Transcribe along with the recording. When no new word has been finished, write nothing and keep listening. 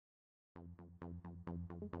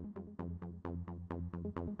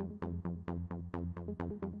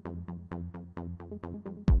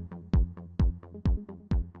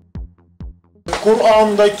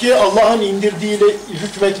Kur'an'daki Allah'ın indirdiğiyle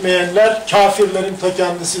hükmetmeyenler kafirlerin ta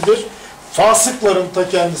kendisidir, fasıkların ta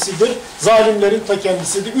kendisidir, zalimlerin ta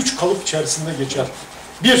kendisidir. 3 kalıp içerisinde geçer.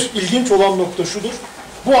 Bir, ilginç olan nokta şudur.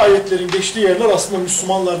 Bu ayetlerin geçtiği yerler aslında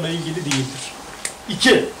Müslümanlarla ilgili değildir.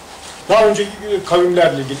 2, daha önceki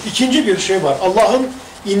kavimlerle ilgili. İkinci bir şey var. Allah'ın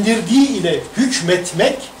indirdiği ile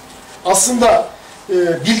hükmetmek aslında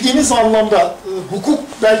bildiğiniz anlamda hukuk,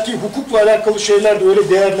 belki hukukla alakalı şeyler de öyle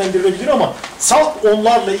değerlendirilebilir ama salt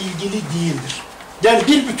onlarla ilgili değildir. Yani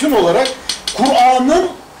bir bütün olarak Kur'an'ın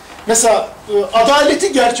mesela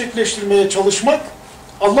adaleti gerçekleştirmeye çalışmak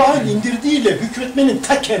Allah'ın indirdiğiyle hükmetmenin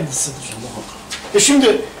ta kendisidir.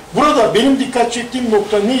 Şimdi burada benim dikkat çektiğim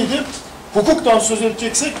nokta neydi? Hukuktan söz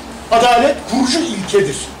edeceksek adalet kurucu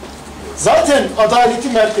ilkedir. Zaten adaleti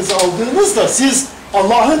merkeze aldığınızda siz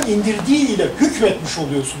Allah'ın indirdiği ile hükmetmiş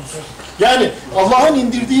oluyorsunuz. Yani Allah'ın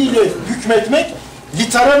indirdiği ile hükmetmek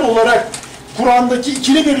literal olarak Kur'an'daki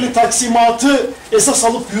ikili birli taksimatı esas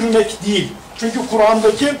alıp yürümek değil. Çünkü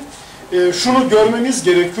Kur'an'daki şunu görmemiz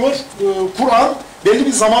gerekiyor. Kur'an belli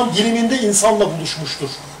bir zaman diliminde insanla buluşmuştur.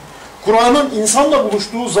 Kur'an'ın insanla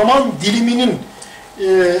buluştuğu zaman diliminin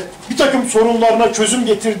bir takım sorunlarına çözüm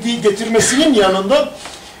getirmesinin yanında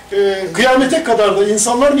kıyamete kadar da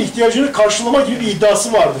insanların ihtiyacını karşılama gibi bir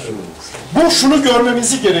iddiası vardır. Bu şunu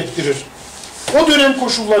görmemizi gerektirir. O dönem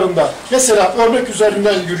koşullarında mesela örnek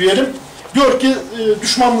üzerinden yürüyelim. Diyor ki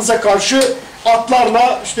düşmanınıza karşı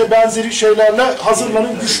atlarla işte benzeri şeylerle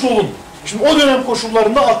hazırlanın, güçlü olun. Şimdi o dönem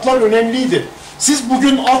koşullarında atlar önemliydi. Siz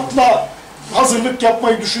bugün atla hazırlık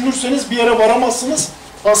yapmayı düşünürseniz bir yere varamazsınız.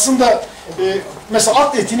 Aslında mesela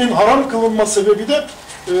at etinin haram kılınma sebebi de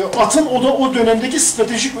atın o dönemdeki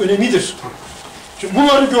stratejik önemidir. Şimdi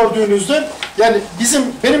bunları gördüğünüzde yani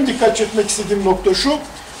benim dikkat çekmek istediğim nokta şu: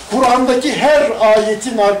 Kur'an'daki her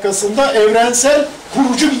ayetin arkasında evrensel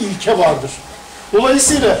kurucu bir ilke vardır.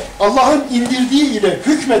 Dolayısıyla Allah'ın indirdiği ile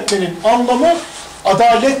hükmetmenin anlamı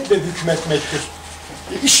adaletle hükmetmektir.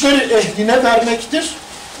 İşleri ehline vermektir.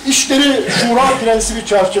 İşleri şura prensibi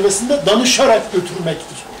çerçevesinde danışarak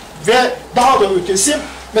götürmektir. Ve daha da ötesi,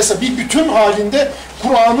 mesela bir bütün halinde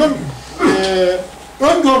Kur'an'ın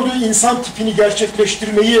öngördüğü insan tipini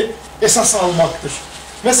gerçekleştirmeyi esas almaktır.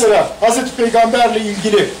 Mesela Hz. Peygamberle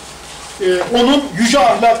ilgili onun yüce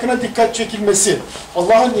ahlakına dikkat çekilmesi,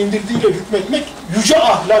 Allah'ın indirdiğiyle hükmetmek yüce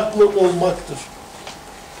ahlaklı olmaktır.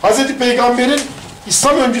 Hz. Peygamber'in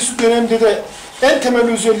İslam öncesi dönemde de en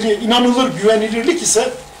temel özelliği inanılır güvenilirlik ise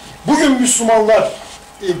bugün Müslümanlar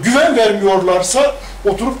güven vermiyorlarsa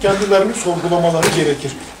oturup kendilerini sorgulamaları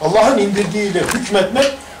gerekir. Allah'ın indirdiğiyle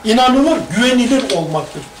hükmetmek inanılır, güvenilir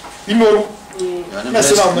olmaktır. Bilmiyorum yani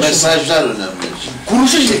mesela anlaşılır. Mesajlar önemli.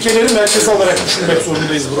 Kurucu ilkeleri merkeze alarak düşünmek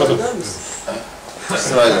zorundayız burada.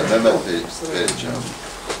 Sırayla Mehmet Bey vereceğim.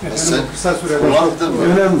 Kısa sürede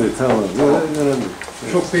önemli, tamam. Önemli.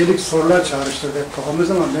 Çok beylik sorular çağrıştırdı hep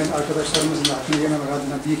kafamız ama ben arkadaşlarımızın aklını yememek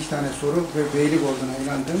adına bir iki tane soru ve beylik olduğuna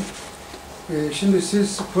inandım. Şimdi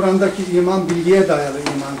siz Kur'an'daki iman bilgiye dayalı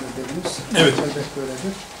imandır dediniz. Evet. Elbette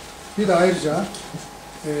böyledir. Bir de ayrıca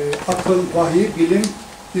akıl, vahiy, bilim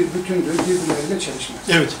bir bütündür, birbirleriyle çelişmez.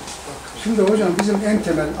 Evet. Şimdi hocam bizim en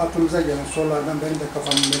temel aklımıza gelen sorulardan benim de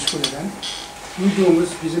kafamı meşgul eden, duyduğumuz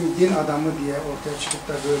bizim din adamı diye ortaya çıkıp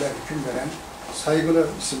da böyle hüküm veren saygılı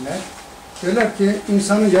isimler, diyorlar ki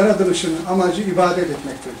insanın yaratılışının amacı ibadet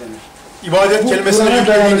etmektir denir. İbadet kelimesine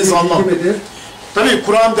yüklendiğiniz anlam. Tabii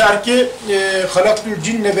Kur'an der ki halaktul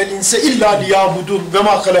cinne vel inse illa liyabudun ve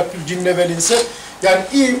ma halaktul cinne vel inse, yani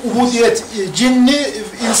ubudiyet, cinni,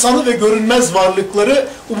 insanı ve görünmez varlıkları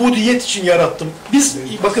ubudiyet için yarattım. Biz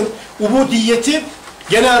bakın ubudiyeti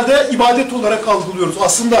genelde ibadet olarak algılıyoruz.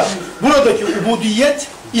 Aslında buradaki ubudiyet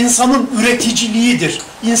insanın üreticiliğidir.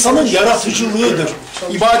 İnsanın yaratıcılığıdır.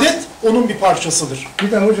 İbadet onun bir parçasıdır.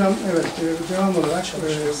 Bir de hocam evet devam olarak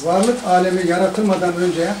varlık alemi yaratılmadan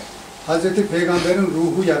önce Hazreti Peygamber'in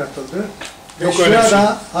ruhu yaratıldı. Yok öyle bir şey. Şia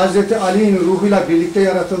da Hazreti Ali'nin ruhuyla birlikte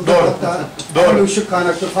yaratıldı. Doğru. Hatta Doğru. ışık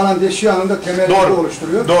kaynaklı falan diye Şia'nın da temelini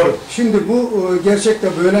oluşturuyor. Doğru. Şimdi bu gerçekte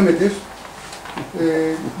böyle midir?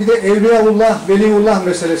 Bir de Evliyaullah, Veliullah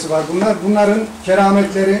meselesi var. Bunların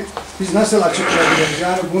kerametleri biz nasıl açıklayabiliriz?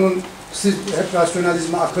 Yani bunun siz hep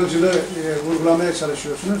rasyonalizmi, akılcılığı vurgulamaya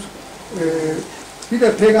çalışıyorsunuz. Bir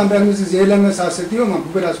de Peygamberimizin zehirlenmesi bahsediyor ama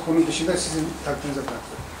bu biraz konu dışında sizin takdirinize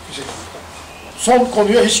bırakıyorum. Teşekkür ederim. Son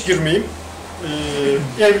konuya hiç girmeyeyim.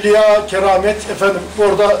 Evliya, keramet, efendim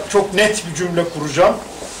orada çok net bir cümle kuracağım.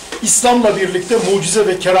 İslam'la birlikte mucize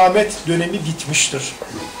ve keramet dönemi bitmiştir.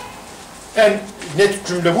 En net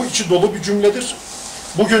cümle bu, içi dolu bir cümledir.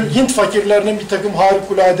 Bugün Hint fakirlerinin bir takım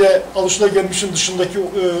harikulade alışılagelmişin dışındaki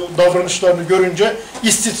davranışlarını görünce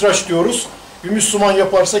istitraç diyoruz. Bir Müslüman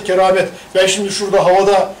yaparsa keramet. Ben şimdi şurada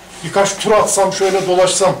havada birkaç tur atsam, şöyle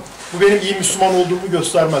dolaşsam, bu benim iyi Müslüman olduğumu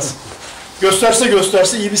göstermez.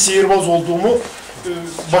 Gösterse iyi bir sihirbaz olduğumu,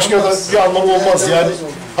 başka da bir anlamı olmaz yani.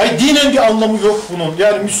 Hayır, dinen bir anlamı yok bunun.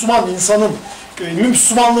 Yani Müslüman insanın,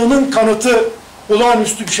 Müslümanlığının kanıtı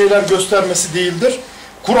olağanüstü bir şeyler göstermesi değildir.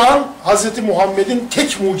 Kur'an, Hz. Muhammed'in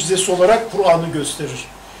tek mucizesi olarak Kur'an'ı gösterir.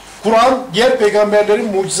 Kur'an, diğer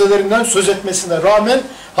peygamberlerin mucizelerinden söz etmesine rağmen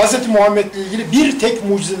Hz. Muhammed'le ilgili bir tek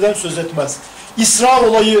mucizeden söz etmez. İsra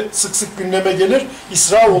olayı sık sık gündeme gelir.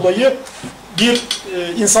 İsra olayı bir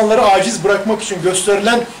insanları aciz bırakmak için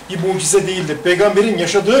gösterilen bir mucize değildir. Peygamberin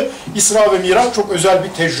yaşadığı İsra ve Miraç çok özel bir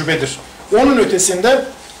tecrübedir. Onun ötesinde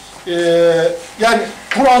yani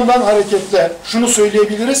Kur'an'dan hareketle şunu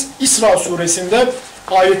söyleyebiliriz. İsra suresinde,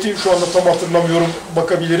 ayeti şu anda tam hatırlamıyorum,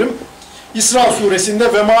 bakabilirim. İsra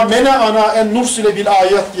suresinde ve ma mene'ana en nursile bil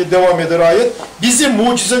ayet diye devam eder ayet. Bizi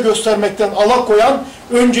mucize göstermekten alakoyan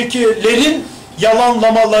öncekilerin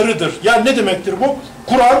yalanlamalarıdır. Yani ne demektir bu?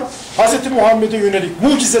 Kur'an, Hz. Muhammed'e yönelik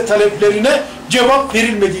mucize taleplerine cevap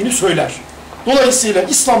verilmediğini söyler. Dolayısıyla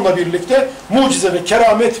İslam'la birlikte mucize ve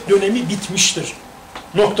keramet dönemi bitmiştir.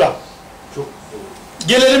 Nokta.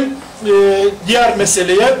 Gelelim diğer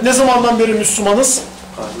meseleye. Ne zamandan beri Müslümanız?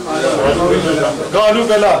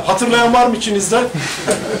 Galubela. Hatırlayan var mı içinizde?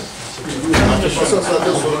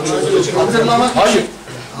 Hatırlamak Hayır. için.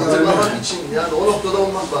 Hatırlamak için yani o noktada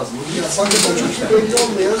olmak lazım.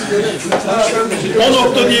 O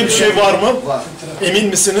nokta diye bir şey var mı? Var. Emin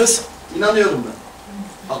misiniz? İnanıyorum ben.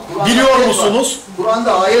 Biliyor musunuz?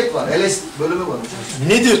 Kur'an'da ayet var. Eles bölümü var hocam.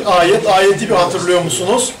 Nedir ayet? Ayeti bir hatırlıyor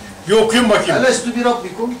musunuz? Bir okuyun bakayım. Elestü bi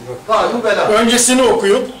rabbikum kalu bela. Öncesini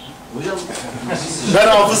okuyun. Hocam Ben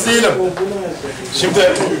hafız değilim.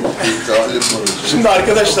 Şimdi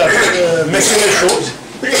arkadaşlar mesele şu.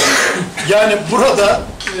 Yani burada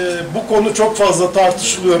bu konu çok fazla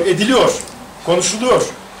tartışılıyor, ediliyor, konuşuluyor.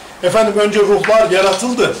 Efendim önce ruhlar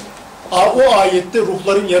yaratıldı. O ayette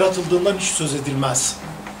ruhların yaratıldığından hiç söz edilmez.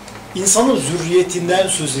 İnsanın zürriyetinden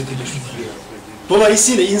söz edilir.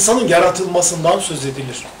 Dolayısıyla insanın yaratılmasından söz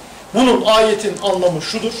edilir. Bunun ayetin anlamı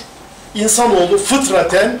şudur. İnsanoğlu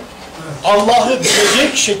fıtraten Allah'ı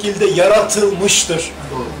bilecek şekilde yaratılmıştır.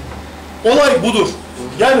 Olay budur.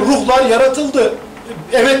 Yani ruhlar yaratıldı.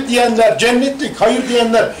 Evet diyenler cennetlik, hayır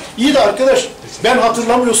diyenler. İyi de arkadaş ben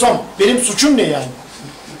hatırlamıyorsam benim suçum ne yani?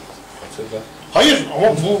 Hayır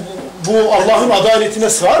ama bu Allah'ın adaletine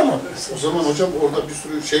sığar mı? O zaman hocam orada bir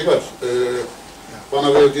sürü şey var.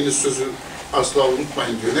 Bana verdiğiniz sözü asla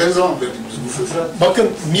unutmayın diyor. Ne zaman verdik biz bu sözü?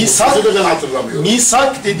 Bakın Sözü de ben hatırlamıyorum.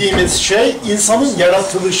 misak dediğimiz şey insanın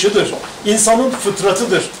yaratılışıdır. İnsanın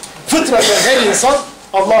fıtratıdır. Fıtraten her insan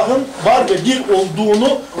Allah'ın var ve bir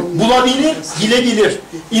olduğunu bulabilir, bilebilir.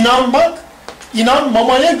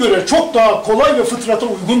 İnanmamaya göre çok daha kolay ve fıtrata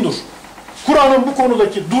uygundur. Kur'an'ın bu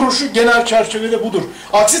konudaki duruşu genel çerçevede budur.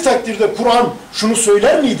 Aksi takdirde Kur'an şunu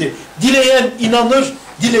söyler miydi? Dileyen inanır,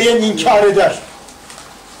 dileyen inkar eder.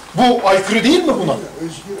 Bu aykırı değil mi buna?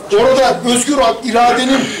 Orada özgür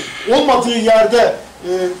iradenin olmadığı yerde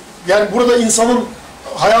yani burada insanın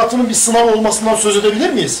hayatının bir sınav olmasından söz edebilir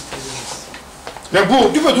miyiz? Yani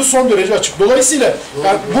bu düpedüz son derece açık. Dolayısıyla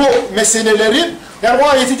yani bu meselelerin yani o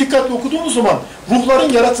ayeti dikkatli okuduğumuz zaman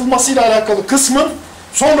ruhların yaratılmasıyla alakalı kısmın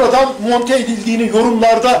sonradan monte edildiğini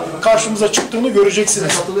yorumlarda karşımıza çıktığını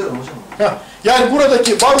göreceksiniz. katılıyorum hocam. Yani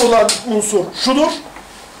buradaki var olan unsur şudur.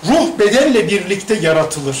 Ruh bedenle birlikte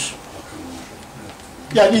yaratılır.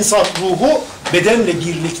 Yani insan ruhu bedenle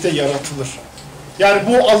birlikte yaratılır. Yani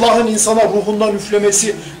bu Allah'ın insana ruhundan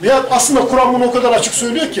üflemesi veya aslında Kur'an bunu o kadar açık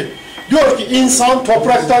söylüyor ki diyor ki insan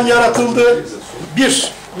topraktan yaratıldı.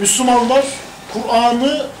 Bir, Müslümanlar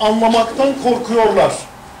Kur'an'ı anlamaktan korkuyorlar.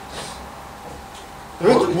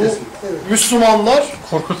 Evet, bu Müslümanlar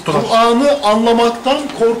Kur'an'ı anlamaktan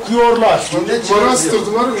korkuyorlar. Bana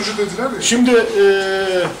astırdılar, vücut dediler ya. Şimdi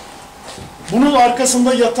bunun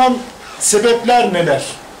arkasında yatan sebepler neler?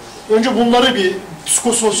 Önce bunları bir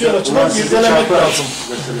psikososyal açıdan irdelemek lazım.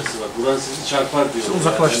 Meselesi var. Kur'an sizi çarpar diyor.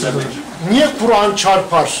 Uzaklaştırdı. Niye Kur'an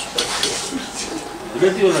çarpar?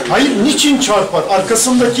 Öyle diyorlar. Hayır, niçin çarpar?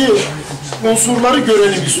 Arkasındaki unsurları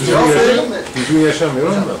görelim istiyorum. Düzgün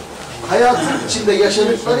yaşamıyorum da. Hayatın içinde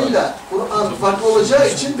yaşadıklarıyla Kur'an farklı olacağı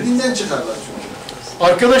için dinden çıkarlar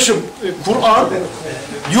çünkü. Arkadaşım, Kur'an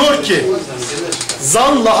diyor ki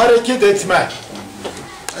zanla hareket etme.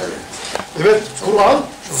 Evet, Kur'an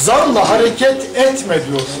zanla hareket etme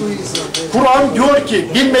diyor. Kur'an diyor ki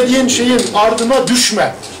bilmediğin şeyin ardına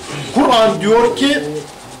düşme. Kur'an diyor ki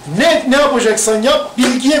ne yapacaksan yap,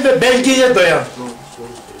 bilgiye ve belgeye dayan.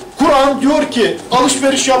 Kur'an diyor ki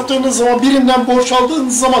alışveriş yaptığınız zaman, birinden borç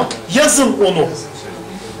aldığınız zaman yazın onu.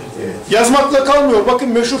 Yazmakla kalmıyor. Bakın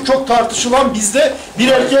meşhur, çok tartışılan, bizde bir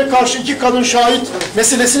erkeğe karşı iki kadın şahit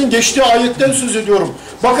meselesinin geçtiği ayetten söz ediyorum.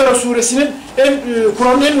 Bakara suresinin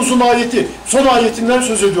Kur'an'ın en uzun ayeti, son ayetinden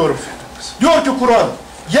söz ediyorum. Diyor ki Kur'an,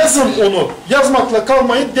 yazın onu. Yazmakla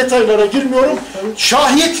kalmayın, detaylara girmiyorum.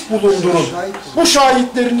 Şahit bulundurun. Bu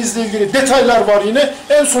şahitlerinizle ilgili detaylar var yine.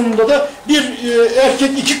 En sonunda da bir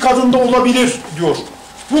erkek iki kadın da olabilir diyor.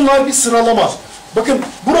 Bunlar bir sıralama. Bakın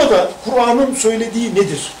burada Kur'an'ın söylediği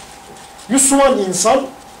nedir? Müslüman insan,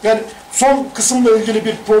 yani son kısımla ilgili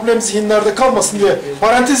bir problem zihinlerde kalmasın diye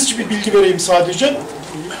parantez içi bir bilgi vereyim sadece.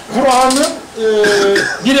 Kur'an'ın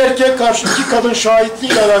bir erkeğe karşı iki kadın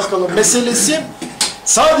şahitliği ile alakalı meselesi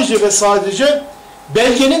sadece ve sadece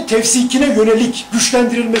belgenin tevsikine yönelik,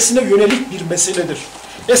 güçlendirilmesine yönelik bir meseledir.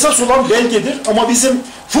 Esas olan belgedir ama bizim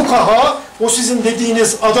fukaha, o sizin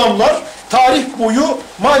dediğiniz adamlar tarih boyu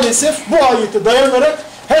maalesef bu ayete dayanarak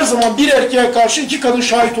her zaman bir erkeğe karşı iki kadın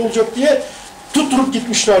şahit olacak diye tutturup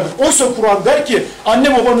gitmişlerdir. Oysa Kur'an der ki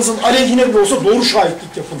anne babanızın aleyhine bile olsa doğru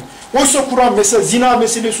şahitlik yapın. Oysa Kur'an mesela zina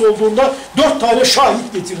meselesi olduğunda 4 tane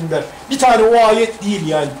şahit getirin der. Bir tane o ayet değil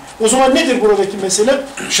yani. O zaman nedir buradaki mesele?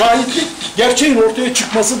 Şahitlik gerçeğin ortaya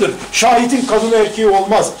çıkmasıdır. Şahitin kadın erkeği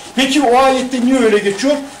olmaz. Peki o ayette niye öyle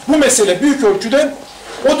geçiyor? Bu mesele büyük ölçüde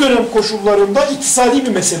o dönem koşullarında iktisadi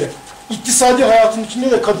bir mesele. İktisadi hayatın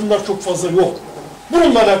içinde de kadınlar çok fazla yok.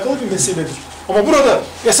 Bununla alakalı bir meseledir. Ama burada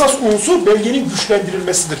esas unsur belgenin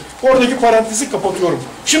güçlendirilmesidir. Oradaki parantezi kapatıyorum.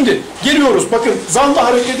 Şimdi geliyoruz. Bakın zanlı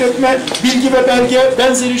hareket etme, bilgi ve belge,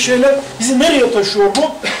 benzeri şeyler bizi nereye taşıyor bu?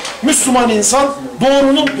 Müslüman insan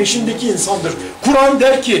doğrunun peşindeki insandır. Kur'an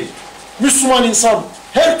der ki Müslüman insan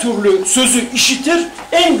her türlü sözü işitir,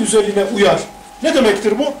 en güzeline uyar. Ne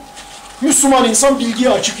demektir bu? Müslüman insan bilgiye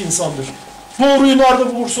açık insandır. Doğruyu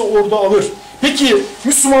nerede bulursa orada alır. Peki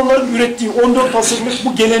Müslümanların ürettiği 14 asırlık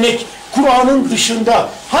bu gelenek Kur'an'ın dışında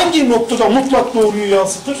hangi noktada mutlak doğruyu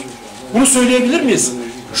yansıtır? Bunu söyleyebilir miyiz?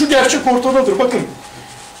 Şu gerçek ortadadır. Bakın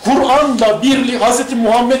Kur'an'la birlikte, Hz.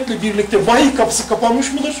 Muhammed'le birlikte vahiy kapısı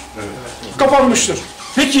kapanmış mıdır? Evet. Kapanmıştır.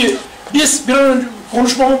 Peki biz bir an önce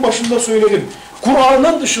konuşmamın başında söyledim.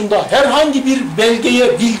 Kur'an'ın dışında herhangi bir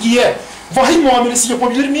belgeye, bilgiye vahiy muamelesi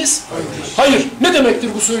yapabilir miyiz? Hayır. Ne demektir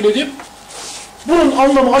bu söylediğim? Bunun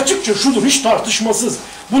anlamı açıkça şudur, hiç tartışmasız.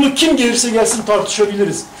 Bunu kim gelirse gelsin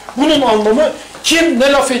tartışabiliriz. Bunun anlamı kim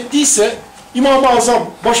ne laf ettiyse, İmam-ı Azam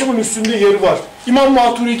başımın üstünde yeri var. İmam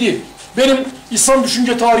Maturidi benim İslam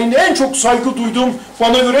düşünce tarihinde en çok saygı duyduğum,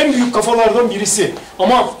 bana göre en büyük kafalardan birisi.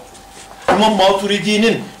 Ama İmam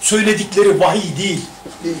Maturidi'nin söyledikleri vahiy değil.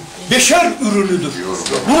 Beşer ürünüdür.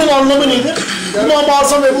 Bunun anlamı nedir? İmam-ı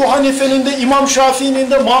Azam Ebu Hanife'nin de, İmam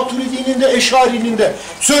Şafii'nin de, Maturidi'nin de, Eşari'nin de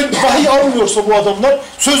vahiy almıyorsa bu adamlar,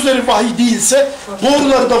 sözleri vahiy değilse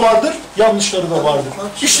doğruları da vardır, yanlışları da vardır.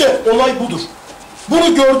 İşte olay budur.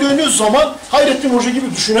 Bunu gördüğünüz zaman Hayrettin Hoca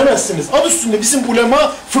gibi düşünemezsiniz. Adı üstünde bizim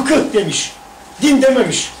ulema fıkıh demiş. Din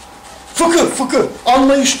dememiş. Fıkıh,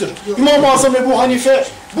 anlayıştır. İmam-ı Azam Ebu Hanife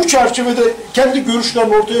bu çerçevede kendi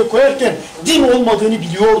görüşlerini ortaya koyarken din olmadığını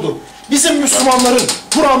biliyordu. Bizim Müslümanların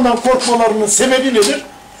Kur'an'dan korkmalarının sebebi nedir?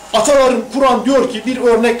 Atalarım Kur'an diyor ki, bir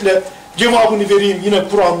örnekle cevabını vereyim yine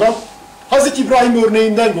Kur'an'dan. Hazreti İbrahim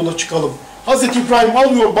örneğinden yola çıkalım. Hazreti İbrahim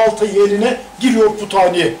alıyor baltayı eline, giriyor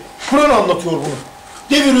puthaneye. Kur'an anlatıyor bunu.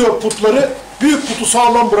 Deviriyor putları, büyük putu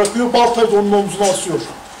sağlam bırakıyor, baltayı da onun omzuna asıyor.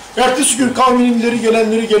 Ertesi gün kavminin ileri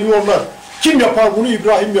gelenleri geliyorlar. Kim yapar bunu?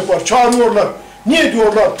 İbrahim yapar. Çağırıyorlar. Niye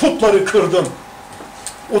diyorlar? Putları kırdın.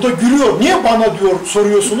 O da gülüyor. Niye bana diyor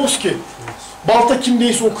soruyorsunuz ki? Balta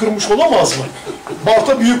kimdeyse o kırmış olamaz mı?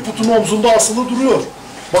 Balta büyük putun omzunda asılı duruyor.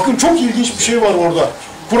 Bakın çok ilginç bir şey var orada.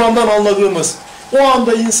 Kur'an'dan anladığımız. O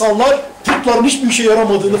anda insanlar putların hiçbir işe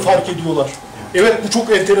yaramadığını fark ediyorlar. Evet, bu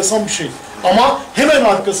çok enteresan bir şey. Ama hemen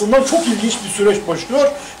arkasından çok ilginç bir süreç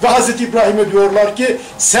başlıyor ve Hazreti İbrahim'e diyorlar ki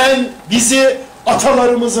sen bizi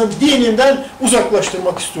atalarımızın dininden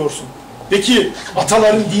uzaklaştırmak istiyorsun. Peki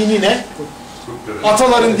ataların dini ne?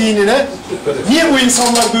 Ataların dini ne? Niye bu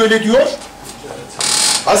insanlar böyle diyor?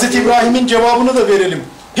 Hazreti İbrahim'in cevabını da verelim.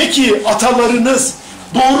 Peki atalarınız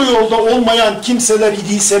doğru yolda olmayan kimseler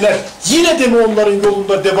idiyseler yine de mi onların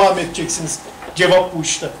yolunda devam edeceksiniz? Cevap bu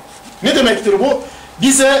işte. Ne demektir bu?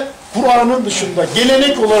 Bize Kur'an'ın dışında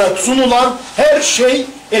gelenek olarak sunulan her şey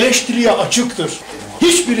eleştiriye açıktır.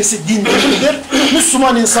 Hiçbirisi din değildir.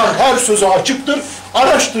 Müslüman insan her söze açıktır.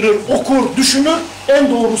 Araştırır, okur, düşünür,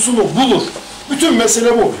 en doğrusunu bulur. Bütün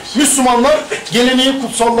mesele bu. Müslümanlar geleneği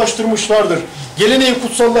kutsallaştırmışlardır. Geleneği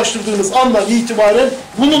kutsallaştırdığınız andan itibaren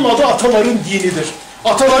bunun adı ataların dinidir.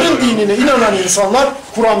 Ataların dinine inanan insanlar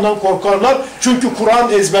Kur'an'dan korkarlar. Çünkü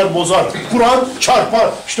Kur'an ezber bozar. Kur'an çarpar.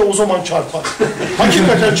 İşte o zaman çarpar.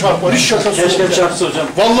 Hakikaten çarpar. Hiç şakası yok. Keşke çarpsa hocam.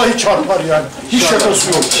 Vallahi çarpar yani. Hiç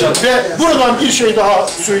şakası yok. Ve buradan bir şey daha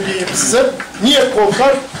söyleyeyim size. Niye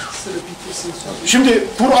korkar? Şimdi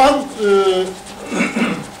Kur'an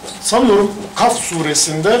sanıyorum Kaf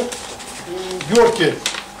suresinde diyor ki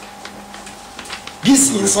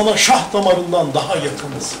biz insana şah damarından daha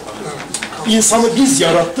yakınız. İnsanı biz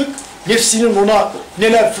yarattık. Nefsinin ona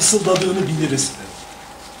neler fısıldadığını biliriz.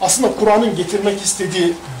 Aslında Kur'an'ın getirmek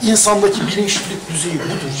istediği insandaki bilinçlilik düzeyi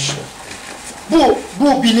budur işte.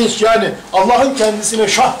 Bu bilinç, yani Allah'ın kendisine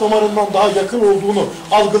şah damarından daha yakın olduğunu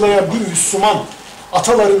algılayan bir Müslüman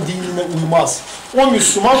ataların dinine uymaz. O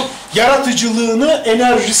Müslüman yaratıcılığını,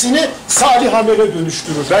 enerjisini salih amele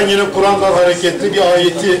dönüştürür. Ben yine Kur'an'dan hareketli bir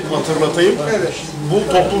ayeti hatırlatayım.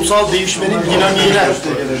 Bu toplumsal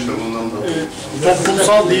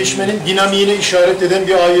değişmenin dinamiğine işaret eden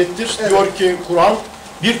bir ayettir. Diyor ki Kur'an,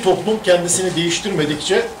 bir toplum kendisini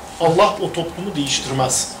değiştirmedikçe Allah o toplumu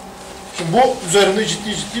değiştirmez. Şimdi bu üzerinde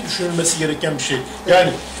ciddi düşünülmesi gereken bir şey.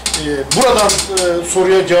 Yani buradan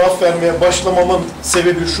soruya cevap vermeye başlamamın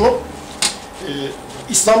sebebi şu,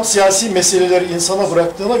 İslam siyasi meseleleri insana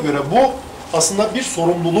bıraktığına göre bu aslında bir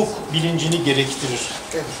sorumluluk bilincini gerektirir.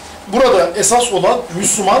 Burada esas olan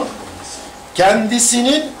Müslüman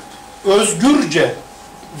kendisinin özgürce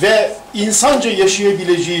ve insanca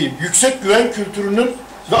yaşayabileceği yüksek güven kültürünün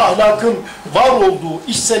ve ahlakın var olduğu,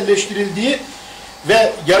 içselleştirildiği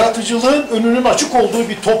ve yaratıcılığın önünün açık olduğu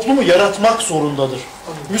bir toplumu yaratmak zorundadır.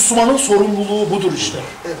 Müslümanın sorumluluğu budur işte.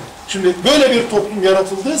 Şimdi böyle bir toplum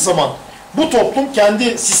yaratıldığı zaman bu toplum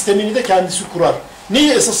kendi sistemini de kendisi kurar.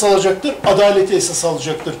 Neyi esas alacaktır? Adaleti esas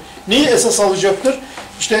alacaktır. Neyi esas alacaktır?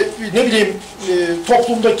 İşte ne bileyim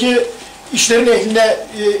toplumdaki işlerin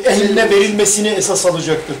ehline verilmesini esas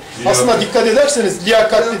alacaktır. Aslında dikkat ederseniz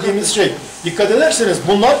liyakat dediğimiz şey, dikkat ederseniz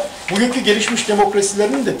bunlar bugünkü gelişmiş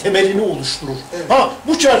demokrasilerinin de temelini oluşturur.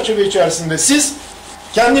 Bu çerçeve içerisinde siz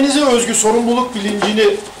kendinize özgü sorumluluk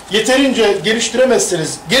bilincini yeterince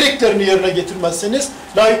geliştiremezseniz, gereklerini yerine getirmezseniz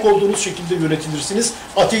layık olduğunuz şekilde yönetilirsiniz.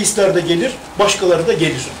 Ateistler de gelir, başkaları da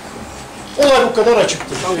gelir. Olay bu kadar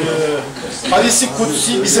açıktır. Hadis-i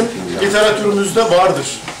kutsi bizim literatürümüzde vardır.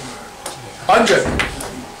 Ancak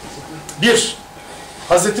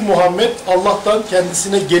Hz. Muhammed Allah'tan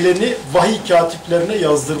kendisine geleni vahiy katiplerine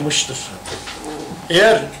yazdırmıştır.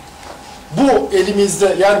 Eğer bu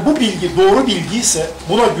elimizde, yani bu bilgi doğru bilgi ise,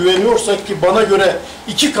 buna güveniyorsak ki bana göre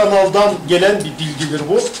 2 kanaldan gelen bir bilgidir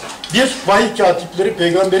bu. Bir, vahiy katipleri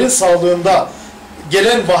peygamberin sağlığında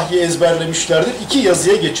gelen vahyi ezberlemişlerdir. 2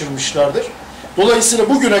 yazıya geçirmişlerdir. Dolayısıyla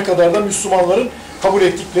bugüne kadar da Müslümanların kabul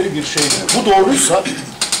ettikleri bir şeydir. Bu doğruysa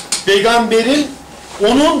peygamberin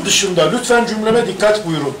onun dışında, lütfen cümleme dikkat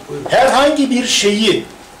buyurun, herhangi bir şeyi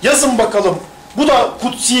yazın bakalım bu da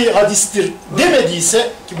kutsi hadistir demediyse,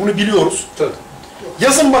 ki bunu biliyoruz.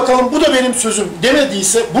 Yazın bakalım bu da benim sözüm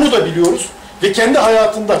demediyse bunu da biliyoruz. Ve kendi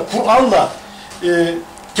hayatında Kur'an'la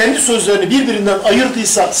kendi sözlerini birbirinden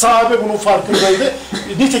ayırdıysa sahabe bunun farkındaydı.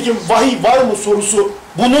 Nitekim vahiy var mı sorusu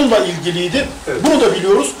bununla ilgiliydi. Bunu da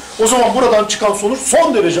biliyoruz. O zaman buradan çıkan sonuç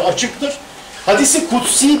son derece açıktır. Hadisi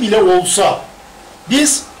kutsi bile olsa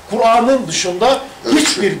biz Kur'an'ın dışında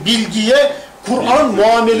hiçbir bilgiye Kur'an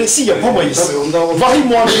muamelesi yapamayız. Vahiy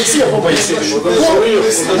muamelesi yapamayız.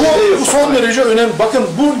 Bu son derece önemli. Bakın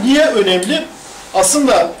bu niye önemli?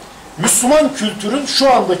 Aslında Müslüman kültürün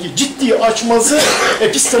şu andaki ciddi açmazı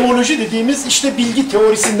epistemoloji dediğimiz işte bilgi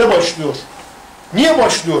teorisinde başlıyor. Niye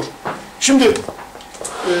başlıyor? Şimdi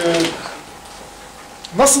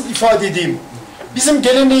nasıl ifade edeyim? Bizim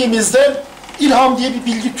geleneğimizde ilham diye bir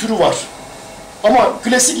bilgi türü var. Ama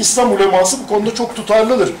klasik İslam uleması bu konuda çok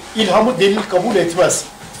tutarlıdır. İlhamı delil kabul etmez.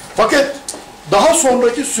 Fakat daha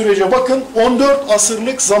sonraki sürece bakın, 14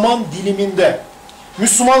 asırlık zaman diliminde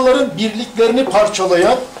Müslümanların birliklerini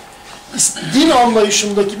parçalayan, din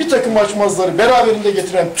anlayışındaki bir takım açmazları beraberinde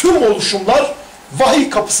getiren tüm oluşumlar vahiy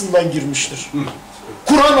kapısından girmiştir.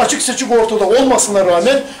 Kur'an açık seçik ortada olmasına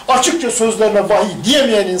rağmen açıkça sözlerine vahiy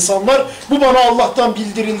diyemeyen insanlar, bu bana Allah'tan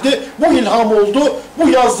bildirildi, bu ilham oldu, bu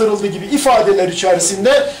yazdırıldı gibi ifadeler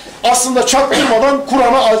içerisinde aslında çaktırmadan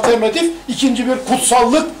Kur'an'a alternatif ikinci bir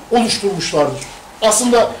kutsallık oluşturmuşlardır.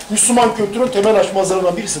 Aslında Müslüman kültürün temel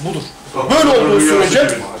açmazlarından birisi budur. Böyle olduğu sürece,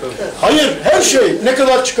 hayır, her şey ne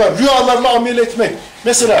kadar çıkar, rüyalarla amel etmek.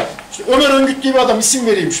 Mesela işte Ömer Öngüt diye bir adam, isim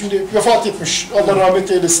vereyim, şimdi vefat etmiş, Allah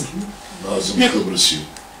rahmet eylesin.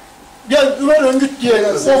 Yani Ömer Öngüt diye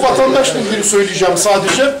o vatandaşla ilgili söyleyeceğim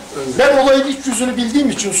sadece. Ben olayın iç yüzünü bildiğim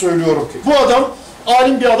için söylüyorum. Bu adam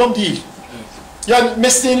alim bir adam değil. yani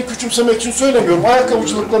mesleğini küçümsemek için söylemiyorum,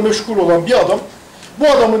 ayakkabıcılıkla meşgul olan bir adam, bu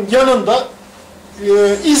adamın yanında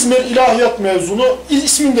İzmir İlahiyat mezunu,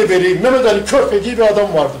 ismini de vereyim, Mehmet Ali Körpe diye bir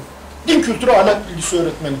adam vardı. Din kültürü ahlak bilgisi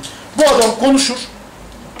öğretmeni. Bu adam konuşur,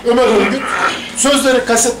 Ömer Örgüt, sözleri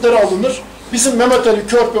kasetlere alınır. Bizim Mehmet Ali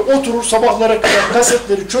Körpe oturur, sabahlara kadar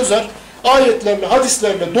kasetleri çözer, ayetlerle,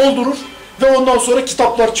 hadislerle doldurur ve ondan sonra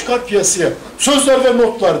kitaplar çıkar piyasaya. Sözler ve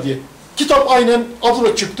notlar diye. Kitap aynen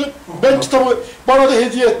adına çıktı. Ben kitabı bana da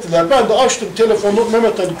hediye ettiler. Ben de açtım telefonu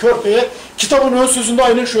Mehmet Ali Körpe'ye. Kitabın ön sözünde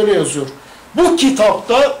aynen şöyle yazıyor. Bu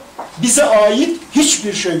kitapta bize ait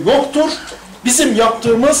hiçbir şey yoktur. Bizim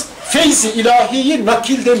yaptığımız feyzi ilahiyi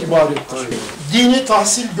nakilden ibarettir. Dini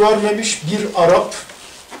tahsil görmemiş bir Arap,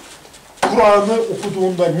 Kur'an'ı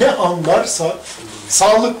okuduğunda ne anlarsa,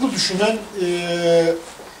 sağlıklı düşünen,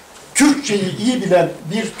 Türkçeyi iyi bilen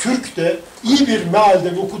bir Türk de iyi bir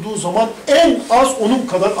mealden okuduğu zaman en az onun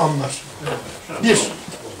kadar anlar. Bir,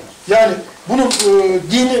 yani bunun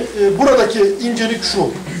buradaki incelik şu,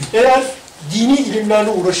 eğer dini ilimlerle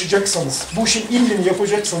uğraşacaksanız, bu işin ilmini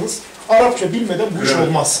yapacaksanız, Arapça bilmeden bu iş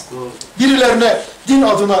olmaz. Birilerine din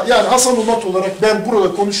adına, yani Hasan Umat olarak ben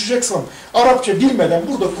burada konuşacaksam, Arapça bilmeden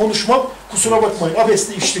burada konuşmam, kusura bakmayın,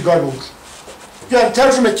 abesle iştigal olur. Yani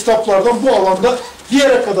tercüme kitaplardan bu alanda bir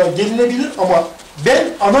yere kadar gelinebilir ama ben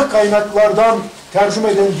ana kaynaklardan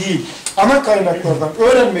tercümeden değil, ana kaynaklardan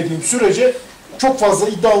öğrenmediğim sürece çok fazla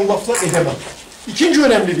iddialı laflar edemem. İkinci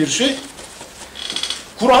önemli bir şey,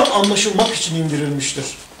 Kur'an anlaşılmak için indirilmiştir.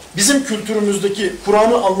 Bizim kültürümüzdeki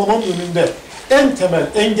Kur'an'ı anlamanın önünde en temel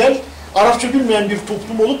engel, Arapça bilmeyen bir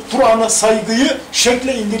toplum olup Kur'an'a saygıyı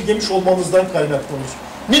şekle indirgemiş olmamızdan kaynaklanır.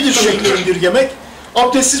 Nedir şekle indirgemek?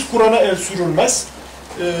 Abdestsiz Kur'an'a el sürülmez.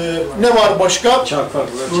 Ne var başka?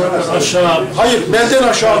 Aşağı. Hayır, belden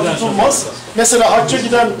aşağı tutulmaz. Mesela hacca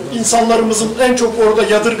giden insanlarımızın en çok orada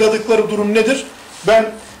yadırgadıkları durum nedir?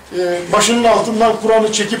 Ben başının altından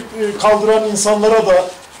Kur'an'ı çekip kaldıran insanlara da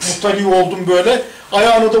muhtali oldum böyle.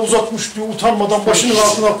 Ayağını da uzatmış diyor, utanmadan başının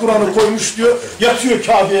altına Kur'an'ı koymuş diyor, yatıyor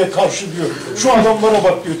Kabe'ye karşı diyor. Şu adamlara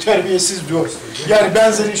bak diyor, terbiyesiz diyor. Yani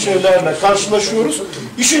benzeri şeylerle karşılaşıyoruz.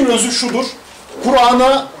 İşin özü şudur,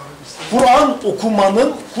 Kur'an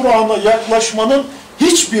okumanın, Kur'an'a yaklaşmanın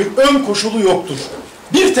hiçbir ön koşulu yoktur.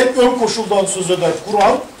 Bir tek ön koşuldan söz eder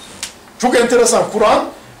Kur'an. Çok enteresan,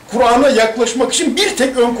 Kur'an'a yaklaşmak için bir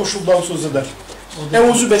tek ön koşuldan söz eder.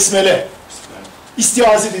 Eûzü besmele.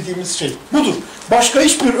 İstiaze dediğimiz şey budur. Başka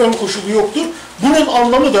hiçbir ön koşulu yoktur. Bunun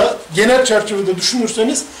anlamı da genel çerçevede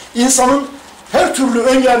düşünürseniz insanın her türlü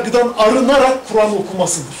ön yargıdan arınarak Kur'an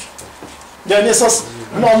okumasıdır. Yani esas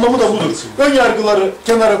bunun anlamı da budur. Ön yargıları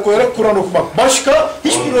kenara koyarak Kur'an okumak. Başka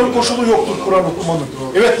hiçbir ön koşulu yoktur Kur'an okumanın.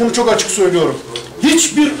 Evet, bunu çok açık söylüyorum.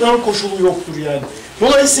 Hiçbir ön koşulu yoktur yani.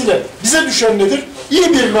 Dolayısıyla bize düşen nedir?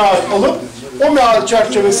 İyi bir meal alıp o meal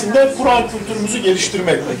çerçevesinde Kur'an kültürümüzü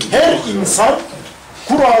geliştirmek. Her insan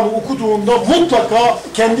Kur'an'ı okuduğunda mutlaka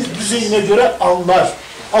kendi düzeyine göre anlar.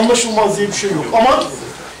 Anlaşılmaz diye bir şey yok. Ama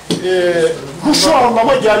bu şu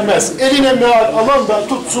anlama gelmez. Eline meal alan da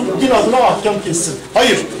tutsun, din adına ahkam kessin.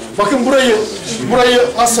 Hayır. Bakın burayı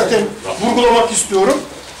hasreten vurgulamak istiyorum.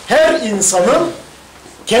 Her insanın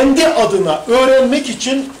kendi adına öğrenmek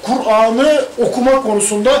için Kur'an'ı okuma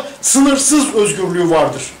konusunda sınırsız özgürlüğü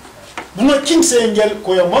vardır. Buna kimse engel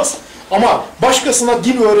koyamaz. Ama başkasına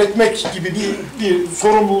din öğretmek gibi bir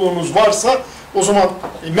sorumluluğunuz varsa o zaman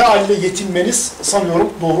mealle yetinmeniz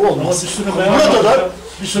sanıyorum doğru olmaz.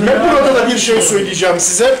 Burada da bir şey söyleyeceğim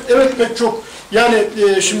size. Evet, pek çok yani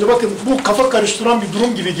şimdi bakın bu kafa karıştıran bir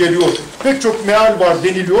durum gibi geliyor. Pek çok meal var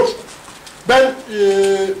deniliyor. Ben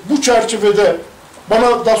bu çerçevede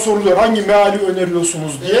bana da soruluyor hangi meali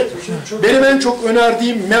öneriyorsunuz diye. Benim en çok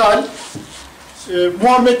önerdiğim meal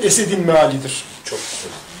Muhammed Esed'in mealidir. Çok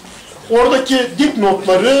güzel. Oradaki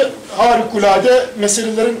dipnotları harikulade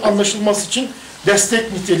meselelerin anlaşılması için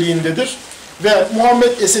destek niteliğindedir. Ve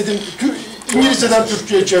Muhammed Esed'in İngilizceden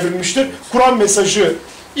Türkçe'ye çevrilmiştir. Kur'an mesajı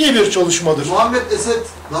iyi bir çalışmadır. Muhammed Esed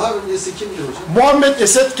daha öncesi kimdi hocam? Muhammed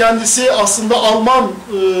Esed kendisi aslında Alman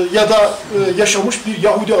ya da yaşamış bir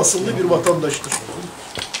Yahudi asıllı bir vatandaştır.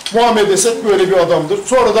 Muhammed Esed böyle bir adamdır.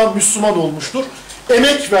 Sonradan Müslüman olmuştur.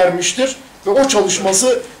 Emek vermiştir. Ve o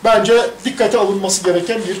çalışması bence dikkate alınması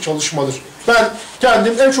gereken bir çalışmadır. Ben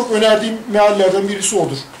kendim en çok önerdiğim meallerden birisi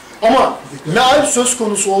odur. Ama meal söz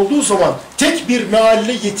konusu olduğu zaman tek bir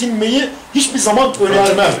mealle yetinmeyi hiçbir zaman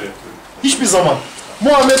önermem. Hiçbir zaman.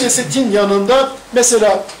 Muhammed Esed'in yanında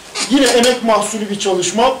mesela yine emek mahsulü bir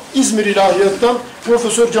çalışma İzmir İlahiyat'tan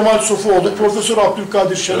Profesör Cemal Sofuoğlu, Profesör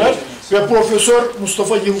Abdülkadir Şener ve Profesör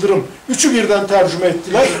Mustafa Yıldırım. Üçü birden tercüme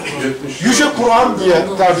ettiler. Yüce Kur'an diye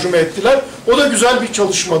tercüme ettiler. O da güzel bir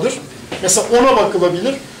çalışmadır. Mesela ona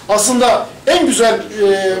bakılabilir. Aslında en güzel,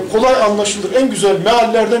 kolay anlaşılır, en güzel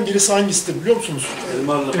meallerden birisi hangisidir biliyor musunuz?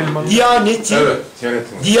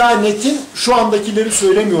 Diyanetin şu andakileri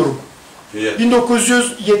söylemiyorum.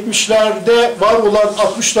 1970'lerde var olan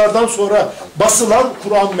 60'lardan sonra basılan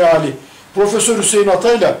Kur'an meali. Profesör Hüseyin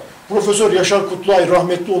Atay'la Profesör Yaşar Kutluay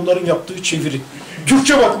rahmetli onların yaptığı çeviri.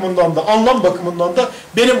 Türkçe bakımından da, anlam bakımından da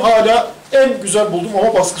benim hala en güzel buldum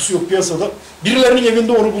ama baskısı yok piyasada. Birilerinin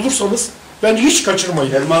evinde onu bulursanız bence hiç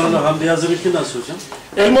kaçırmayın. Elmalı'nın Hamdi Yazır'ınki nasıl hocam?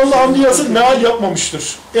 Elmalı Hamdi Yazır meal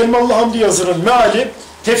yapmamıştır. Elmalı Hamdi Yazır'ın meali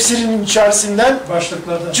tefsirinin içerisinden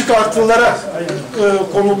çıkartılarak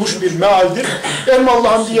konulmuş bir mealdir. Elmalı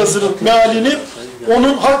Hamdi Yazır'ın mealini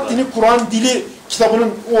onun Hak Dini Kur'an Dili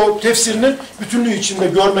kitabının o tefsirinin bütünlüğü içinde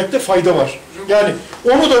görmekte fayda var. Yani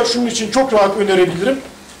onu da şunun için çok rahat önerebilirim.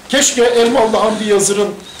 Keşke Elmalı Hamdi Yazır'ın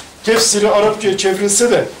tefsiri Arapçaya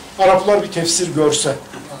çevrilse de Araplar bir tefsir görse.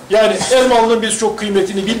 Yani Elmalı'nın biz çok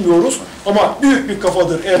kıymetini bilmiyoruz ama büyük bir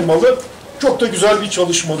kafadır Elmalı. Çok da güzel bir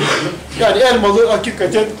çalışmadır. Yani Elmalı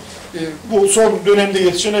hakikaten bu son dönemde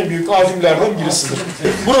yetişen en büyük alimlerden birisidir.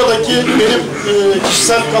 Buradaki benim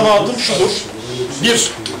kişisel kanaatim şudur.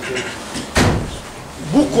 Bir,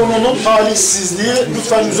 bu konunun talihsizliği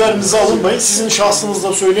lütfen üzerinize alınmayın. Sizin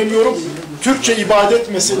şahsınızda söylemiyorum. Türkçe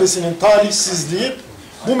ibadet meselesinin talihsizliği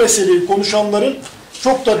bu meseleyi konuşanların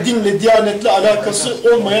çok da dinle, diyanetle alakası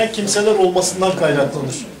olmayan kimseler olmasından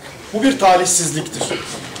kaynaklanır. Bu bir talihsizliktir.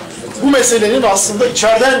 Bu meselenin aslında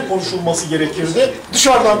içeriden konuşulması gerekirdi.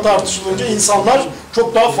 Dışarıdan tartışılınca insanlar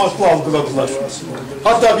çok daha farklı algıladılar.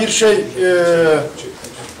 Hatta bir şey,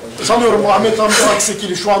 sanıyorum Ahmet Hamdi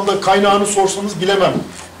Aksekili şu anda kaynağını sorsanız bilemem.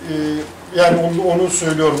 Yani onu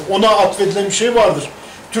söylüyorum. Ona atfedilen bir şey vardır.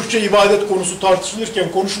 Türkçe ibadet konusu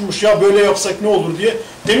tartışılırken konuşulmuş ya böyle yapsak ne olur diye.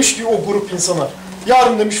 Demiş ki o grup insana.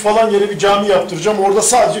 Yarın demiş falan yere bir cami yaptıracağım. Orada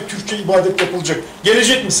sadece Türkçe ibadet yapılacak.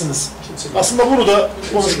 Gelecek misiniz? Aslında bunu da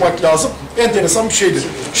konuşmak lazım. Enteresan bir şeydir.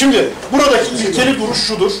 Şimdi buradaki ilkeli duruş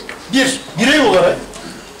şudur. Bir, birey olarak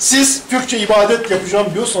siz Türkçe ibadet yapacağım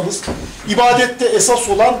diyorsanız ibadette esas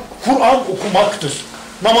olan Kur'an okumaktır.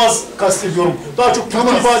 Namaz kastediyorum. Daha çok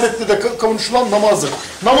Türkçe ibadette de konuşulan namazdır.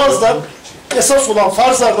 Namazda esas olan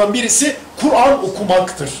farzlardan birisi Kur'an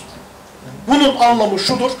okumaktır. Bunun anlamı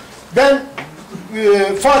şudur. Ben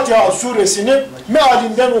Fatiha suresini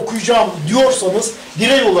mealinden okuyacağım diyorsanız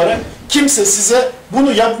birey olarak kimse size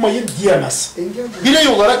bunu yapmayın diyemez. Birey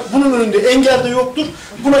olarak bunun önünde engel de yoktur.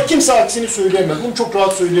 Buna kimse aksini söyleyemez. Bunu çok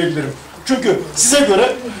rahat söyleyebilirim. Çünkü size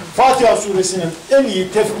göre Fatiha suresinin en iyi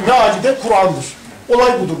meali de Kur'an'dır.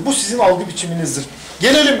 Olay budur. Bu sizin algı biçiminizdir.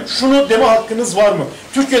 Gelelim şunu deme hakkınız var mı?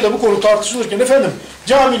 Türkiye'de bu konu tartışılırken efendim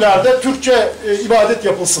camilerde Türkçe ibadet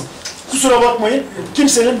yapılsın. Kusura bakmayın,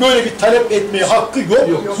 kimsenin böyle bir talep etmeye hakkı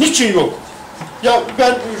yok. Niçin yok? Ya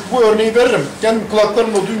ben bu örneği veririm. Kendim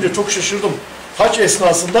kulaklarımla duyunca çok şaşırdım. Hac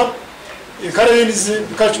esnasında Karadenizli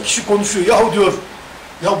birkaç kişi konuşuyor. Yahu diyor,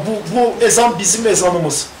 ya bu ezan bizim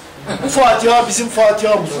ezanımız. Bu Fatiha bizim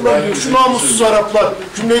Fatiha'mız. Ulan diyor, şu namussuz Araplar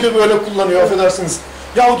cümleyi de böyle kullanıyor, affedersiniz.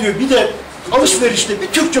 Yahu diyor, bir de alışverişte bir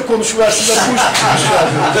Türkçe konuşuversinler, bu iş bitmişler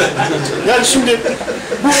diyor. Yani şimdi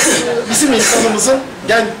bu bizim insanımızın,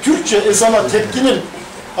 yani Türkçe ezana tepkinin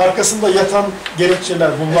arkasında yatan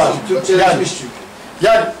gerekçeler bunlar.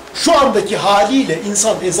 Yani şu andaki haliyle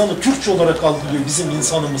insan ezanı Türkçe olarak algılıyor bizim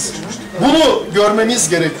insanımız. Bunu görmemiz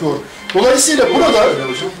gerekiyor. Dolayısıyla burada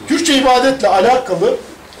Türkçe ibadetle alakalı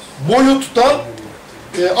boyutta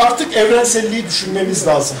artık evrenselliği düşünmemiz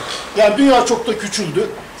lazım. Yani dünya çok da küçüldü.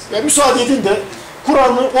 Müsaade edin de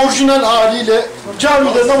Kur'an'ı orijinal haliyle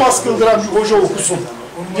camide namaz kıldıran bir hoca okusun.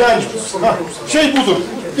 Yani şey budur.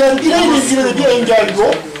 Yani bireyle ilgili de bir engel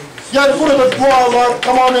yok. Yani burada dualar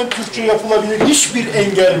tamamen Türkçe yapılabilir. Hiçbir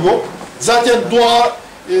engel yok. Zaten dua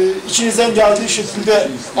içinizden geldiği şekilde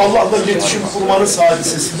Allah'la iletişim kurmanız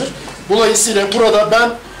hadisesidir. Dolayısıyla burada ben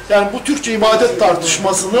yani bu Türkçe ibadet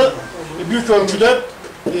tartışmasını büyük ölçüde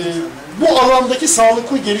bu alandaki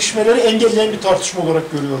sağlıklı gelişmeleri engelleyen bir tartışma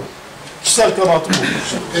olarak görüyorum. Kişisel kanaatim bu.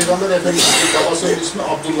 Peygamber Efendimiz'in babasının ismi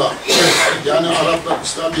Abdullah. Yani Araplar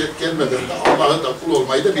İslamiyet gelmeden de Allah'ı da kul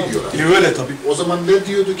olmayı da biliyorlar. Öyle tabii. O zaman ne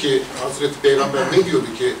diyordu ki Hazreti Peygamber ne diyordu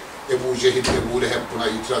ki Ebu Cehil, Ebu Leheb buna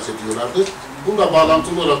itiraz ediyorlardı. Bununla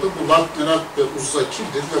bağlantılı olarak da bu Lat, Menat ve Uzza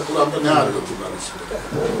kimdir ve Kur'an'da ne arıyor bunların ismini?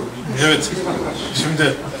 Evet.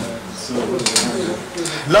 Şimdi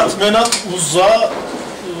Lat, Menat, Uzza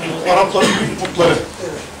Arapların büyük putları.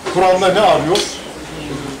 Kur'an'da ne arıyor?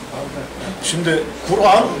 Şimdi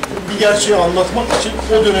Kur'an bir gerçeği anlatmak için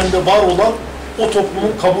o dönemde var olan o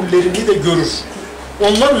toplumun kabullerini de görür.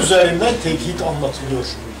 Onlar üzerinden tevhid anlatılıyor.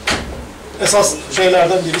 Esas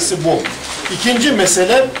şeylerden birisi bu. İkinci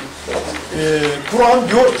mesele Kur'an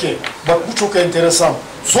diyor ki, bak bu çok enteresan,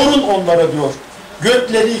 sorun onlara diyor,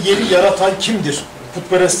 gökleri yeri yaratan kimdir?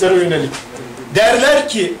 Putperestlere yönelik. Derler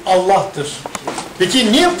ki Allah'tır.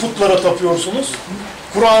 Peki niye putlara tapıyorsunuz?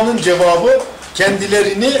 Kur'an'ın cevabı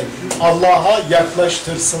kendilerini Allah'a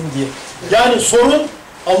yaklaştırsın diye. Yani sorun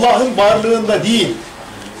Allah'ın varlığında değil.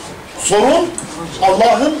 Sorun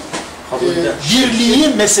Allah'ın birliği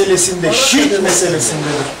meselesinde, şirk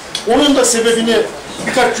meselesindedir. Onun da sebebini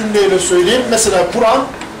birkaç cümleyle söyleyeyim. Mesela Kur'an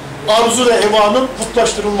arzu ve hevanın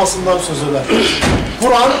putlaştırılmasından söz eder.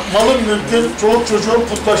 Kur'an malın mülkün, çoluk çocuğun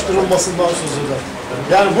putlaştırılmasından söz eder.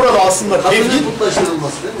 Yani burada aslında tevhid,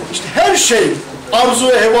 putlaştırılması değil mi? işte her şey arzu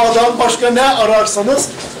ve hevadan başka ne ararsanız,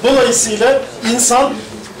 dolayısıyla insan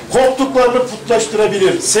korktuklarını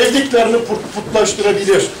putlaştırabilir, sevdiklerini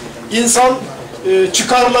putlaştırabilir, insan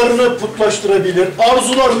çıkarlarını putlaştırabilir,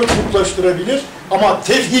 arzularını putlaştırabilir ama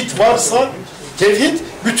tevhid varsa, tevhid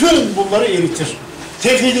bütün bunları eritir.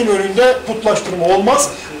 Tevhidin önünde putlaştırma olmaz.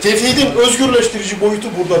 Tevhidin özgürleştirici boyutu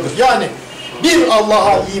buradadır. Yani bir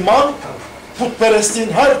Allah'a iman,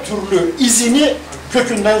 putperestliğin her türlü izini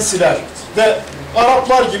kökünden siler. Ve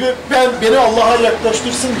Araplar gibi beni Allah'a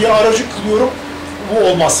yaklaştırsın diye aracı kılıyorum, bu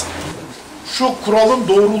olmaz. Şu kuralın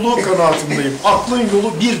doğruluğu kanaatindeyim. Aklın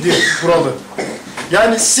yolu birdir kuralı.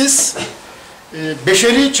 Yani siz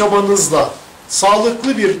beşeri çabanızla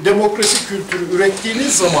sağlıklı bir demokrasi kültürü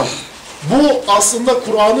ürettiğiniz zaman bu aslında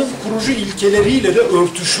Kur'an'ın kurucu ilkeleriyle de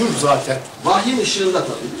örtüşür zaten. Vahyin ışığında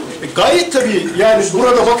tabii. Gayet tabii, yani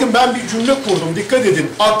burada bakın ben bir cümle kurdum, dikkat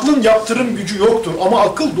edin. Aklın yaptırım gücü yoktur ama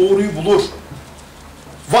akıl doğruyu bulur.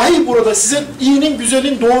 Vahiy burada size iyinin,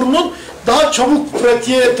 güzelin, doğrunun daha çabuk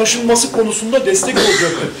pratiğe taşınması konusunda destek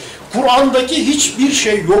olacaktır. Kur'an'daki hiçbir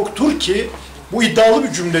şey yoktur ki, bu iddialı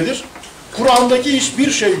bir cümledir. Kur'an'daki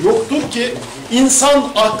hiçbir şey yoktur ki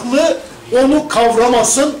insan aklı onu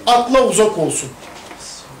kavramasın, akla uzak olsun.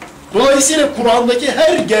 Dolayısıyla Kur'an'daki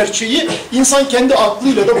her gerçeği insan kendi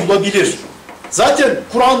aklıyla da bulabilir. Zaten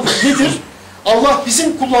Kur'an nedir? Allah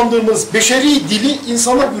bizim kullandığımız beşeri dili,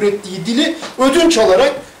 insana ürettiği dili ödünç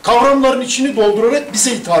alarak, kavramların içini doldurarak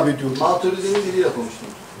bize hitap ediyor. Maturidi'nin diliyle konuştum.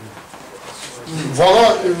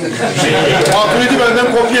 Valla Maturidi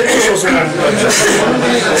benden kopya etmiş o zaman.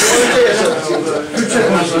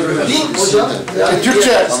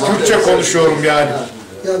 Türkçe konuşuyorum yani.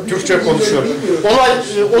 Türkçe konuşuyorum.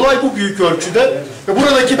 Olay bu büyük ölçüde. Ve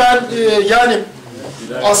buradaki ben yani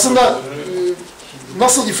aslında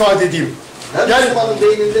nasıl ifade edeyim? Her Müslümanın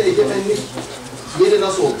beyninde egemenlik yeri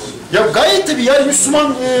nasıl olur? Ya gayet tabii, yani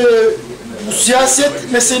Müslüman bu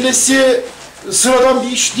siyaset meselesi sıradan bir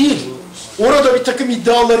iş değil. Orada bir takım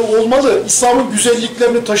iddiaları olmalı. İslam'ın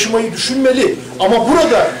güzelliklerini taşımayı düşünmeli. Ama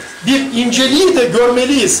burada bir inceliği de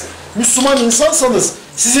görmeliyiz. Müslüman insansanız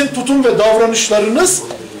sizin tutum ve davranışlarınız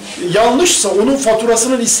yanlışsa onun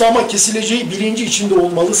faturasının İslam'a kesileceği bilinci içinde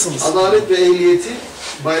olmalısınız. Adalet ve ehliyeti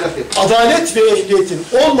bayrak yapar. Adalet ve ehliyetin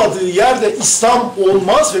olmadığı yerde İslam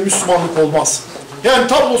olmaz ve Müslümanlık olmaz. Yani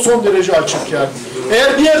tablo son derece açık yani.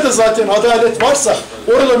 Eğer bir yerde zaten adalet varsa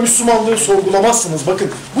orada Müslümanlığı sorgulamazsınız.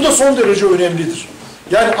 Bakın bu da son derece önemlidir.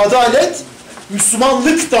 Yani adalet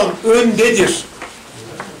Müslümanlıktan öndedir.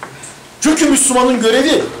 Çünkü Müslümanın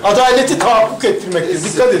görevi adaleti tahakkuk ettirmektir.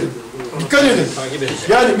 Dikkat edin. Dikkat edin.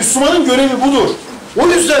 Yani Müslümanın görevi budur. O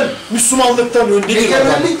yüzden Müslümanlıktan öndedir.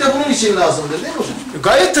 Egemenlik de bunun için lazımdır değil mi hocam?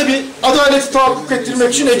 Gayet tabii adaleti tahakkuk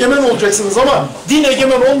ettirmek için egemen olacaksınız ama din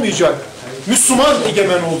egemen olmayacak. Müslüman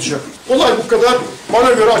egemen olacak. Olay bu kadar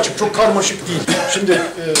bana göre açık, çok karmaşık değil. Şimdi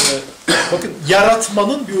bakın,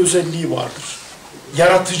 yaratmanın bir özelliği vardır.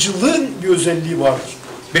 Yaratıcılığın bir özelliği vardır.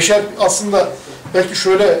 Beşer aslında, belki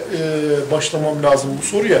şöyle başlamam lazım bu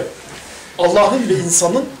soruya. Allah'ın ve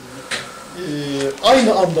insanın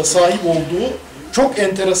aynı anda sahip olduğu çok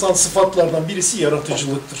enteresan sıfatlardan birisi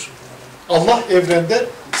yaratıcılıktır. Allah evrende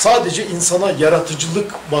sadece insana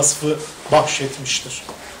yaratıcılık vasfı bahşetmiştir.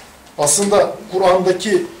 Aslında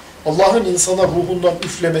Kur'an'daki Allah'ın insana ruhundan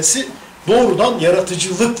üflemesi doğrudan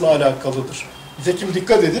yaratıcılıkla alakalıdır. Nitekim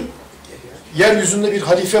dikkat edin, yeryüzünde bir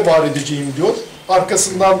halife var edeceğim diyor.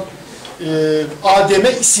 Arkasından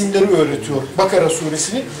Adem'e isimleri öğretiyor. Bakara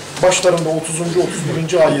suresinin başlarında 30.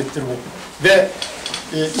 31. ayettir bu. Ve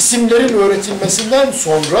isimlerin öğretilmesinden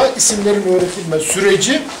sonra isimlerin öğretilme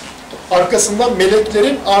süreci arkasından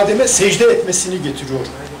meleklerin Adem'e secde etmesini getiriyor.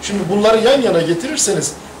 Şimdi bunları yan yana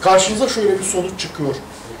getirirseniz karşınıza şöyle bir sonuç çıkıyor.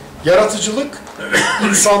 Yaratıcılık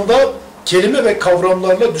insanda kelime ve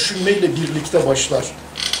kavramlarla düşünmeyle birlikte başlar.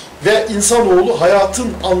 Ve insanoğlu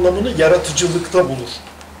hayatın anlamını yaratıcılıkta bulur.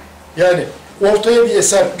 Yani ortaya bir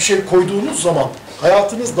eser, bir şey koyduğunuz zaman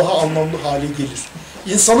hayatınız daha anlamlı hale gelir.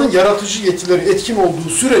 insanın yaratıcı yetileri etkin olduğu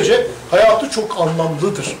sürece hayatı çok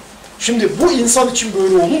anlamlıdır. Şimdi bu insan için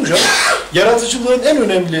böyle olunca yaratıcılığın en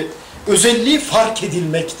önemli özelliği fark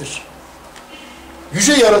edilmektir.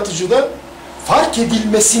 Yüce yaratıcı da fark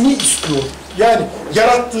edilmesini istiyor. Yani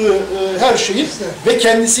yarattığı her şeyin ve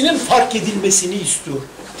kendisinin fark edilmesini istiyor.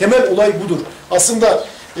 Temel olay budur. Aslında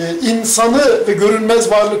insanı ve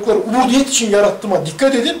görünmez varlıkları ubudiyet için yarattığıma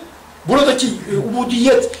dikkat edin. Buradaki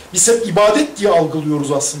ubudiyet, biz hep ibadet diye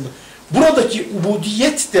algılıyoruz aslında. Buradaki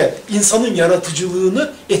ubudiyet de insanın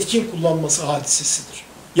yaratıcılığını etkin kullanması hadisesidir.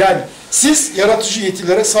 Yani siz yaratıcı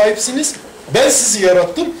yetilere sahipsiniz, ben sizi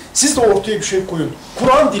yarattım, siz de ortaya bir şey koyun.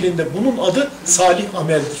 Kur'an dilinde bunun adı salih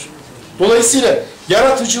ameldir. Dolayısıyla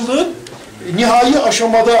yaratıcılığın nihai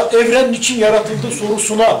aşamada evren için yaratıldığı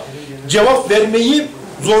sorusuna cevap vermeyi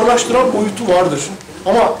zorlaştıran boyutu vardır.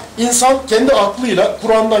 Ama insan kendi aklıyla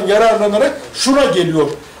Kur'an'dan yararlanarak şuna geliyor.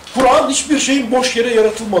 Kur'an hiçbir şeyin boş yere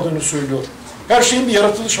yaratılmadığını söylüyor. Her şeyin bir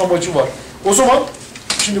yaratılış amacı var. O zaman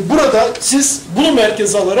şimdi burada siz bunu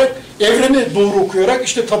merkeze alarak evreni doğru okuyarak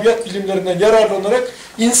işte tabiat bilimlerinden yararlanarak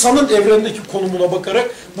insanın evrendeki konumuna bakarak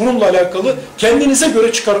bununla alakalı kendinize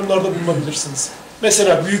göre çıkarımlarda bulunabilirsiniz.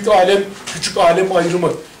 Mesela büyük alem, küçük alem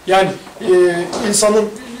ayrımı. Yani insanın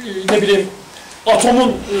ne bileyim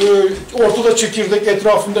atomun ortada çekirdek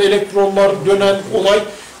etrafında elektronlar dönen olay,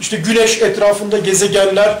 işte güneş etrafında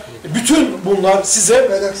gezegenler, bütün bunlar size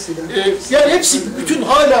yani hepsi bütün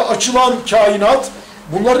hala açılan kainat,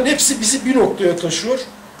 bunların hepsi bizi bir noktaya taşıyor.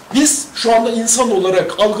 Biz şu anda insan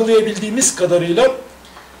olarak algılayabildiğimiz kadarıyla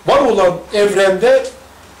var olan evrende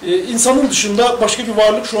insanın dışında başka bir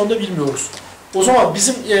varlık şu anda bilmiyoruz. O zaman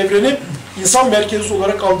bizim evreni insan merkezli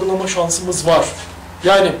olarak algılama şansımız var.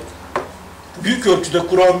 Yani büyük ölçüde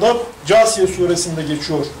Kur'an'da Câsiye suresinde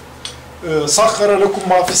geçiyor. Sakhara lekum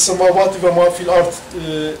ma fis semavati ve ma fil ard.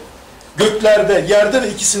 Göklerde, yerde ve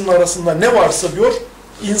ikisinin arasında ne varsa diyor,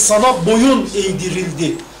 insana boyun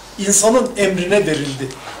eğdirildi. İnsanın emrine verildi.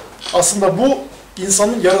 Aslında bu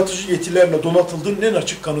insanın yaratıcı yetilerle donatıldığının en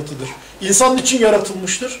açık kanıtıdır. İnsanın için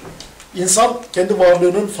yaratılmıştır. İnsan kendi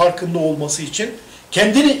varlığının farkında olması için,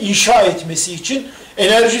 kendini inşa etmesi için,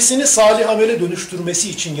 enerjisini salih amele dönüştürmesi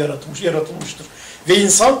için yaratılmıştır. Ve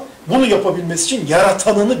insan bunu yapabilmesi için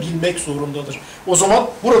yaratanını bilmek zorundadır. O zaman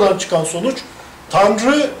buradan çıkan sonuç,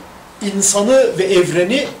 Tanrı insanı ve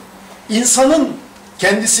evreni, insanın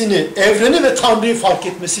kendisini, evreni ve Tanrı'yı fark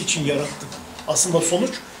etmesi için yarattı. Aslında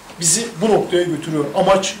sonuç bizi bu noktaya götürüyor,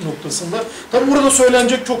 amaç noktasında. Tabi burada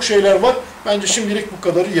söylenecek çok şeyler var. Bence şimdilik bu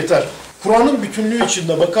kadarı yeter. Kur'an'ın bütünlüğü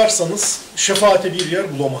içinde bakarsanız şefaate bir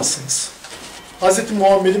yer bulamazsınız. Hz.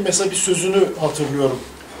 Muhammed'in mesela bir sözünü hatırlıyorum.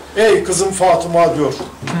 Ey kızım Fatıma diyor.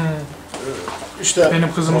 İşte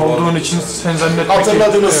Benim kızım olduğun için sen zannetmek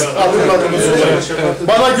hatırladınız, hatırladınız. Evet.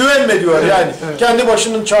 Bana güvenme diyor yani. Evet. Kendi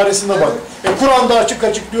başının çaresine bak. Kur'an'da açık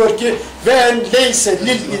açık diyor ki ve en leyse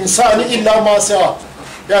lil insani illa ma se'a.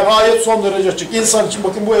 Yani ayet son derece açık. İnsan için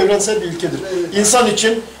bakın bu evrensel bir ilkedir. İnsan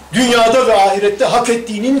için dünyada ve ahirette hak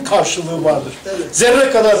ettiğinin karşılığı vardır.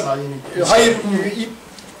 Zerre kadar hayır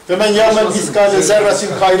ve men yâmen miskâle zerratin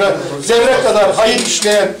hayra, zerre kadar hayır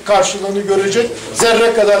işleyen karşılığını görecek,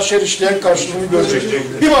 zerre kadar şer işleyen karşılığını görecek.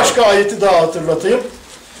 Bir başka ayeti daha hatırlatayım.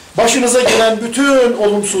 Başınıza gelen bütün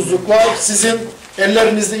olumsuzluklar sizin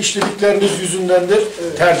ellerinizde işledikleriniz yüzündendir,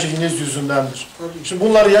 tercihiniz yüzündendir. Şimdi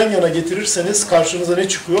bunları yan yana getirirseniz karşınıza ne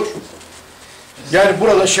çıkıyor? Yani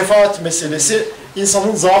burada şefaat meselesi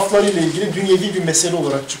insanın zaaflarıyla ilgili dünyevi bir mesele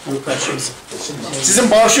olarak çıkıyor karşımıza.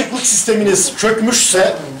 Sizin bağışıklık sisteminiz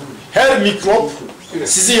çökmüşse her mikrop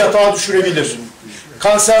sizi yatağa düşürebilir.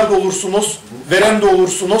 Kanser de olursunuz, verem de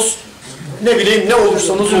olursunuz, ne bileyim ne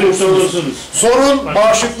olursanız olursunuz. Sorun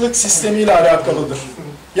bağışıklık sistemiyle alakalıdır.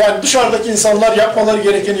 Yani dışarıdaki insanlar yapmaları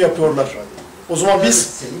gerekeni yapıyorlar. O zaman biz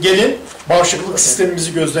gelin bağışıklık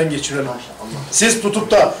sistemimizi gözden geçirelim. Siz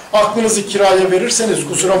tutup da aklınızı kiraya verirseniz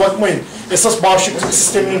kusura bakmayın. Esas bağışıklık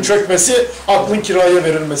sisteminin çökmesi aklın kiraya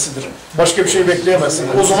verilmesidir. Başka bir şey bekleyemezsiniz.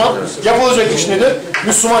 O zaman yapılacak iş nedir?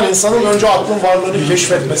 Müslüman insanın önce aklın varlığını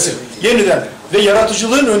keşfetmesi. Yeniden ve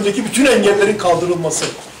yaratıcılığın önündeki bütün engellerin kaldırılması.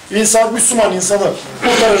 İnsan, Müslüman insanı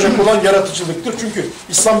kurtaracak olan yaratıcılıktır. Çünkü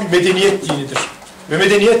İslam bir medeniyet dinidir. Ve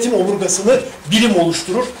medeniyetin omurgasını bilim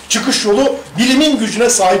oluşturur. Çıkış yolu bilimin gücüne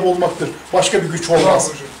sahip olmaktır. Başka bir güç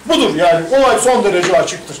olmaz. Budur yani. Olay son derece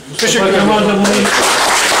açıktır. Teşekkür ederim.